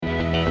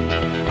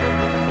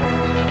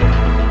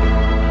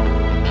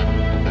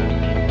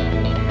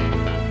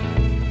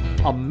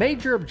A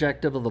major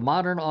objective of the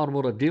modern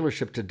automotive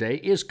dealership today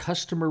is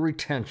customer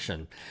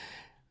retention.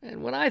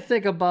 And when I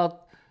think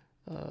about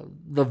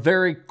the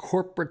very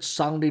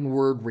corporate-sounding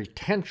word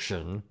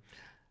retention,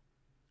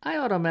 I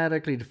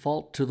automatically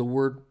default to the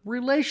word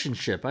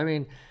relationship. I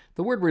mean,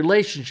 the word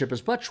relationship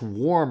is much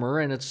warmer,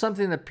 and it's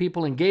something that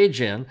people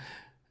engage in.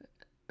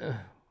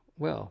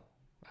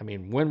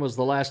 When was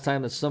the last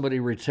time that somebody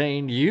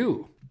retained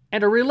you?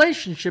 And a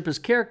relationship is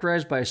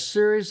characterized by a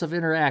series of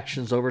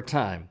interactions over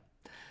time.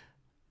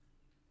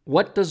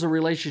 What does a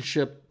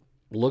relationship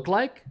look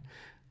like?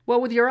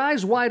 Well, with your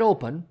eyes wide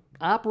open,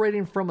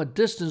 operating from a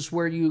distance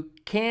where you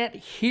can't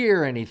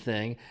hear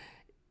anything,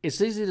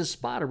 it's easy to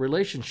spot a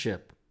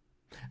relationship.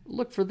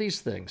 Look for these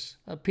things.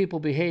 People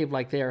behave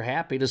like they are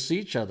happy to see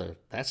each other.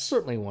 That's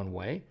certainly one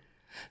way.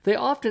 They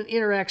often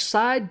interact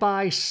side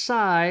by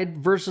side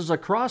versus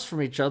across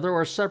from each other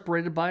or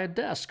separated by a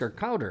desk or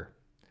counter.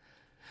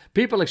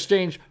 People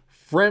exchange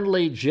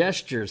friendly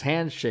gestures,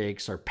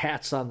 handshakes, or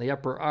pats on the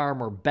upper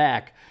arm or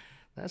back.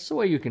 That's the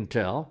way you can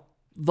tell.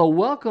 The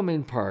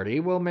welcoming party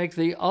will make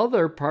the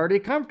other party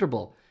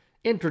comfortable,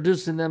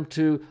 introducing them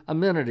to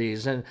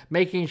amenities and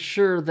making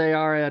sure they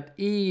are at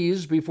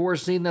ease before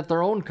seeing that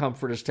their own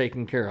comfort is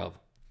taken care of.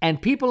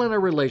 And people in a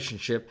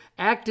relationship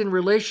act in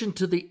relation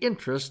to the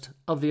interest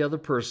of the other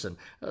person.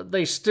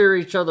 They steer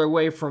each other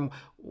away from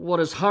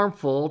what is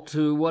harmful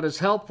to what is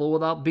helpful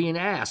without being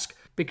asked,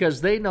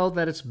 because they know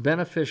that it's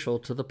beneficial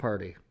to the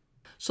party.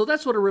 So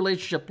that's what a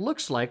relationship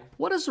looks like.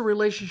 What does a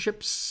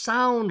relationship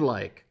sound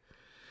like?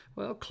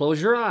 Well,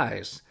 close your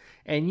eyes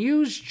and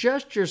use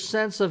just your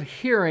sense of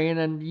hearing,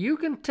 and you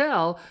can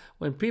tell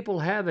when people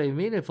have a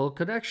meaningful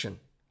connection.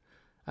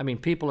 I mean,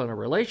 people in a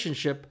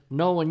relationship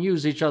know and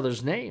use each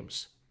other's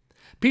names.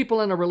 People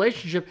in a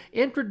relationship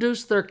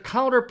introduce their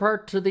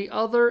counterpart to the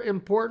other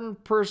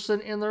important person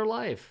in their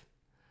life.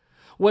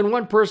 When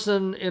one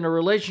person in a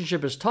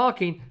relationship is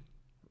talking,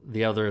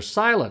 the other is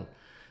silent.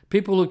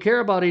 People who care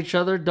about each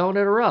other don't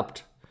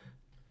interrupt.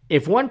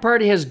 If one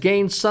party has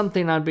gained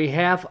something on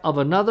behalf of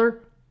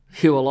another,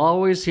 you will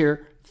always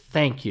hear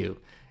thank you.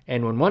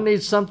 And when one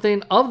needs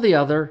something of the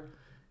other,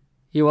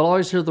 you will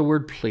always hear the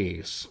word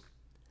please.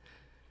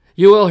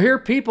 You will hear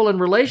people in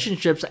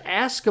relationships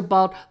ask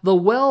about the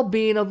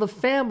well-being of the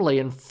family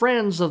and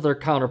friends of their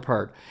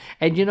counterpart.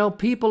 And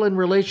people in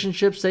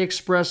relationships, they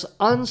express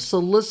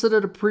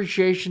unsolicited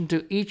appreciation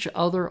to each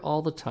other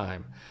all the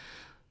time.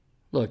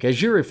 Look,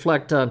 as you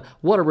reflect on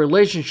what a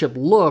relationship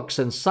looks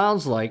and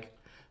sounds like,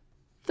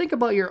 think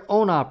about your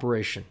own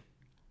operation.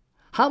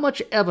 How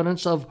much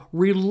evidence of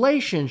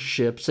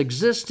relationships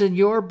exists in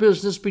your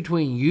business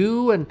between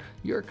you and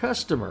your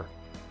customer?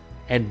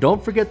 And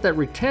don't forget that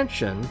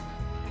retention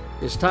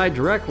is tied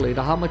directly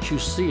to how much you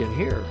see and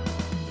hear.